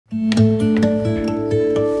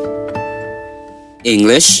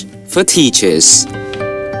English for Teachers.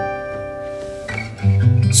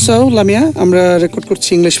 So, Lamia, আমরা record করছি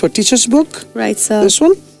English for Teachers book. Right, sir. This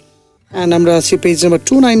one. And আমরা আছি page number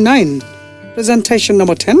 299, presentation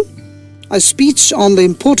number 10, a speech on the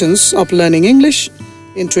importance of learning English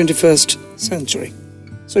in 21st century.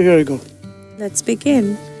 So here we go. Let's begin.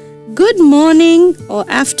 Good morning or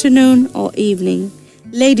afternoon or evening,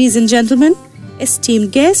 ladies and gentlemen, esteemed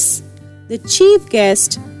guests, the chief guest,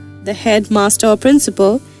 the headmaster or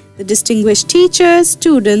principal, the distinguished teachers,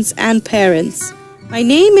 students and parents. My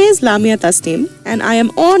name is Lamia Tasnim and I am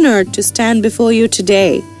honored to stand before you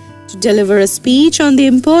today to deliver a speech on the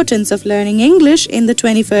importance of learning English in the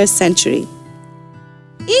 21st century.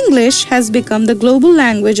 English has become the global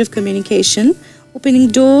language of communication, opening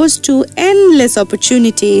doors to endless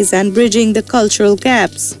opportunities and bridging the cultural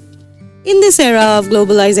gaps. In this era of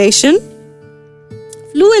globalization,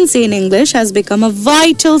 fluency in English has become a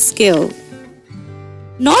vital skill,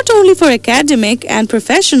 not only for academic and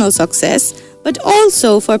professional success, but also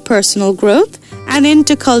for personal growth and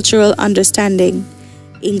intercultural understanding.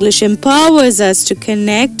 English empowers us to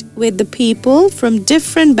connect with the people from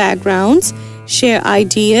different backgrounds, share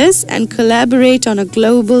ideas, and collaborate on a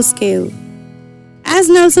global scale. As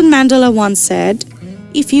Nelson Mandela once said,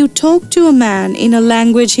 if you talk to a man in a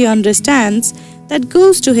language he understands, that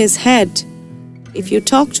goes to his head. If you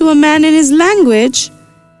talk to a man in his language,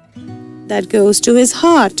 that goes to his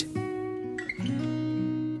heart.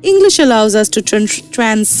 English allows us to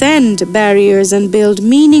transcend barriers and build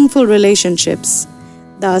meaningful relationships.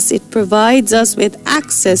 Thus, it provides us with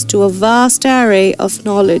access to a vast array of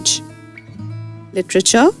knowledge,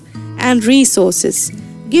 literature, and resources,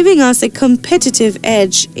 giving us a competitive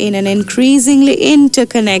edge in an increasingly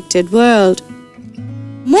interconnected world.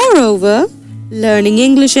 Moreover, learning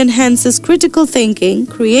English enhances critical thinking,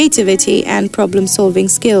 creativity, and problem-solving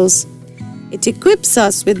skills. It equips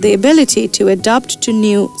us with the ability to adapt to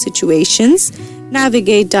new situations,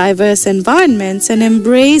 navigate diverse environments, and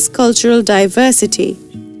embrace cultural diversity.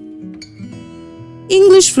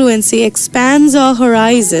 English fluency expands our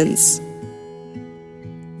horizons,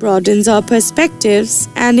 broadens our perspectives,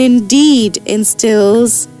 and indeed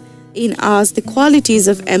instills in us the qualities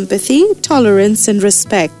of empathy, tolerance, and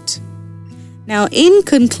respect. Now, in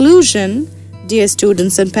conclusion, dear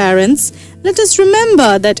students and parents, let us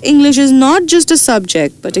remember that English is not just a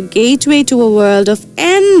subject, but a gateway to a world of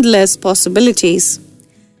endless possibilities.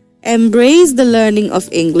 Embrace the learning of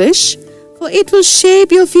English, for it will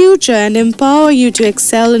shape your future and empower you to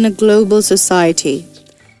excel in a global society.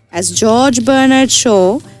 As George Bernard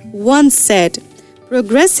Shaw once said,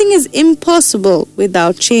 progressing is impossible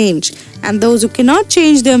without change, and those who cannot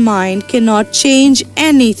change their mind cannot change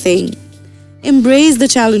anything. Embrace the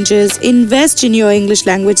challenges, invest in your English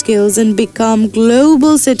language skills, and become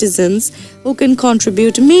global citizens who can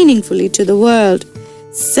contribute meaningfully to the world.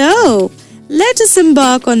 So, let us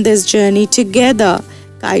embark on this journey together,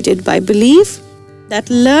 guided by belief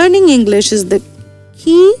that learning English is the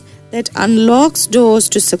key that unlocks doors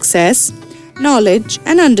to success, knowledge,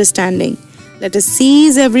 and understanding. Let us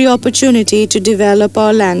seize every opportunity to develop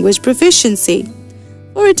our language proficiency,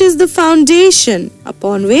 for it is the foundation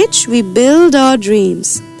upon which we build our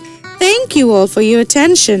dreams. Thank you all for your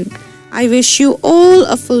attention. I wish you all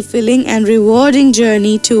a fulfilling and rewarding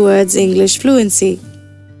journey towards English fluency.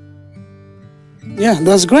 Yeah,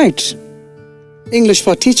 that's great. English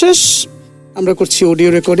for Teachers. আমরা করছি audio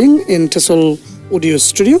recording in Tesol audio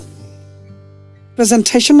studio.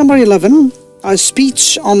 Presentation number 11, a speech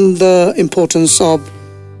on the importance of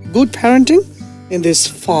good parenting in this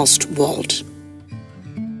fast world.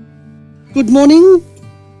 Good morning,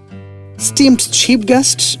 esteemed chief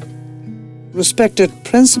guests, respected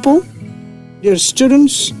principal, dear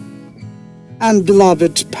students, and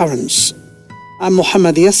beloved parents. I'm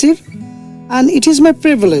Muhammad Yasir, and it is my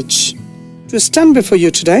privilege to stand before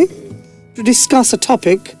you today to discuss a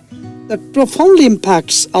topic that profoundly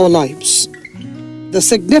impacts our lives: the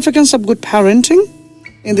significance of good parenting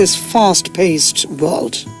in this fast-paced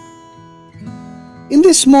world. In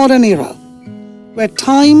this modern era, where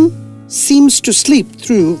time seems to slip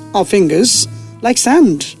through our fingers like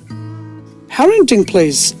sand, parenting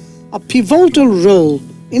plays a pivotal role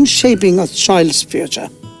in shaping a child's future.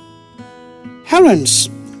 Parents,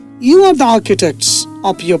 you are the architects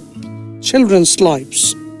of your children's lives,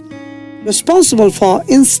 responsible for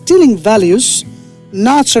instilling values,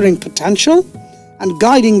 nurturing potential, and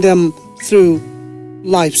guiding them through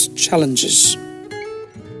life's challenges.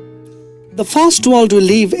 The fast world we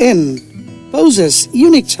live in poses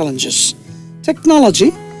unique challenges: technology,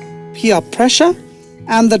 peer pressure,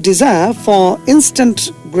 and the desire for instant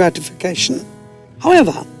gratification.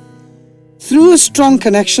 However, Through strong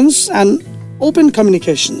connections and open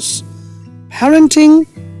communications,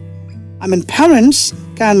 parents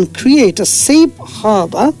can create a safe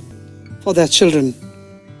harbor for their children,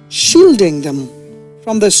 shielding them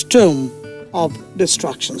from the storm of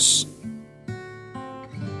distractions.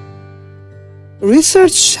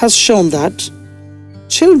 Research has shown that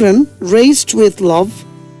children raised with love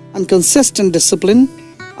and consistent discipline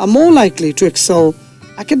are more likely to excel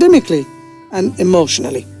academically and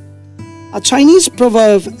emotionally. A Chinese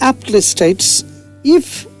proverb aptly states, "If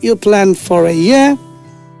you plan for a year,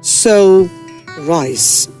 sow rice.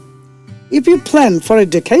 If you plan for a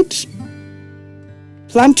decade,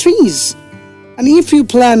 plant trees. And if you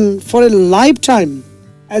plan for a lifetime,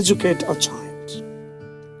 educate a child."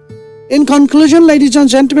 In conclusion, ladies and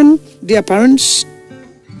gentlemen, dear parents,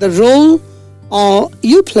 the role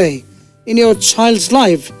you play in your child's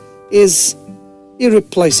life is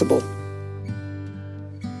irreplaceable.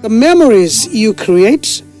 The memories you create,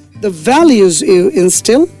 the values you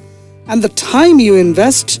instill, and the time you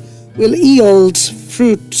invest will yield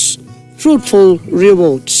fruitful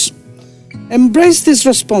rewards. Embrace this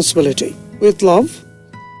responsibility with love,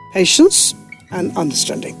 patience, and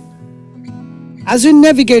understanding. As we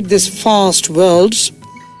navigate this fast world,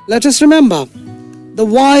 let us remember the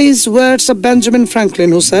wise words of Benjamin Franklin,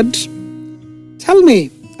 who said, "Tell me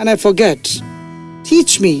and I forget,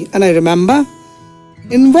 teach me and I remember,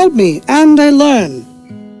 involve me and I learn."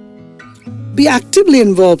 Be actively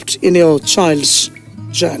involved in your child's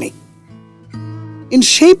journey. In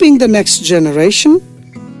shaping the next generation,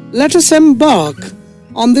 let us embark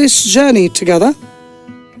on this journey together,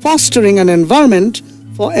 fostering an environment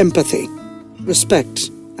for empathy, respect,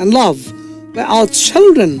 and love, where our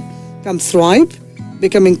children can thrive,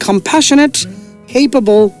 becoming compassionate,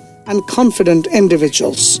 capable, and confident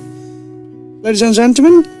individuals. Ladies and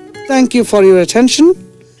gentlemen, thank you for your attention,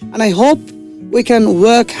 and I hope we can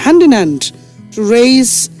work hand in hand to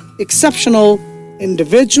raise exceptional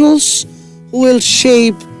individuals who will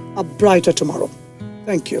shape a brighter tomorrow.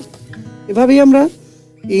 Thank you. এভাবেই আমরা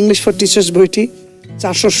English for teachers বইটি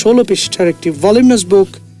 416 পৃষ্ঠার একটি ভলিউমিনাস বুক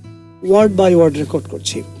word by word record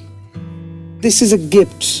করছি। This is a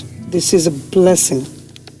gift. This is a blessing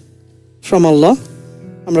from Allah.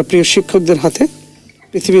 আমরা প্রিয় শিক্ষকদের হাতে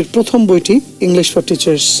পৃথিবীর প্রথম বইটি ইংলিশ ফর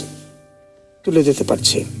টিচার্স তুলে দিতে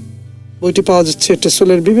পারছি। বইটি পাওয়া যাচ্ছে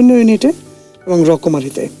টেসলের বিভিন্ন ইউনিটে এবং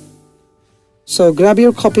রকমারিতে। So grab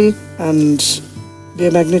your copy and be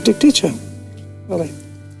a magnetic teacher. Bye-bye.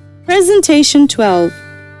 Presentation 12.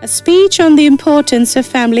 A speech on the importance of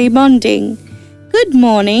family bonding. Good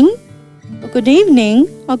morning, or good evening,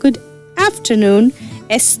 or good afternoon,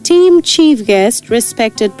 esteemed chief guest,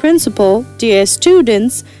 respected principal, dear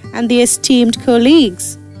students, and the esteemed colleagues.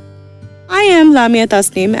 I am Lamia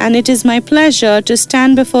Tasnim, and it is my pleasure to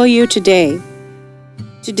stand before you today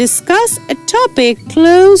to discuss a topic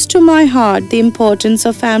close to my heart, the importance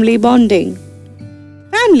of family bonding.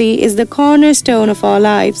 Family is the cornerstone of our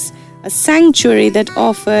lives, a sanctuary that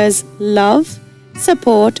offers love,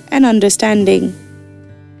 support, and understanding.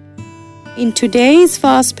 In today's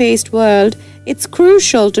fast-paced world, it's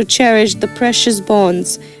crucial to cherish the precious bonds.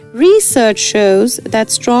 Research shows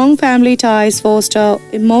that strong family ties foster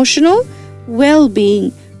emotional well-being,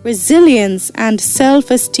 resilience, and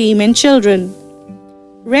self-esteem in children.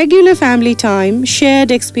 Regular family time,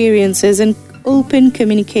 shared experiences, and open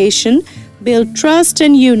communication build trust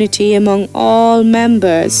and unity among all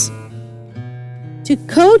members. To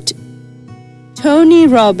quote Tony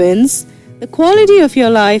Robbins, "The quality of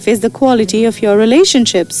your life is the quality of your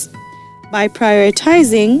relationships." By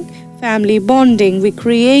prioritizing family bonding, we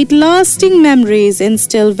create lasting memories,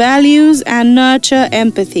 instill values, and nurture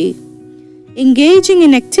empathy. Engaging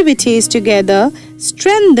in activities together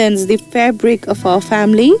strengthens the fabric of our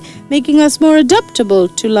family, making us more adaptable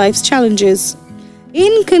to life's challenges.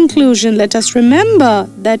 In conclusion, let us remember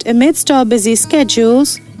that amidst our busy schedules,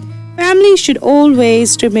 family should always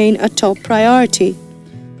remain a top priority.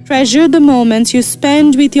 Treasure the moments you spend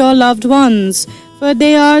with your loved ones, for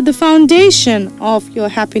they are the foundation of your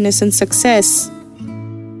happiness and success.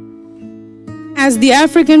 As the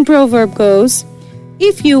African proverb goes,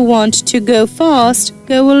 if you want to go fast,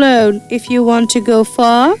 go alone. If you want to go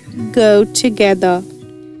far, go together.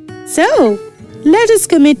 So, let us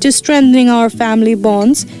commit to strengthening our family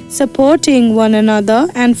bonds, supporting one another,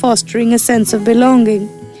 and fostering a sense of belonging.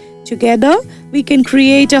 Together, we can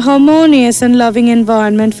create a harmonious and loving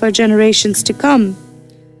environment for generations to come.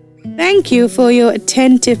 Thank you for your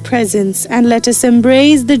attentive presence, and let us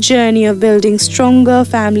embrace the journey of building stronger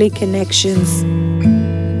family connections.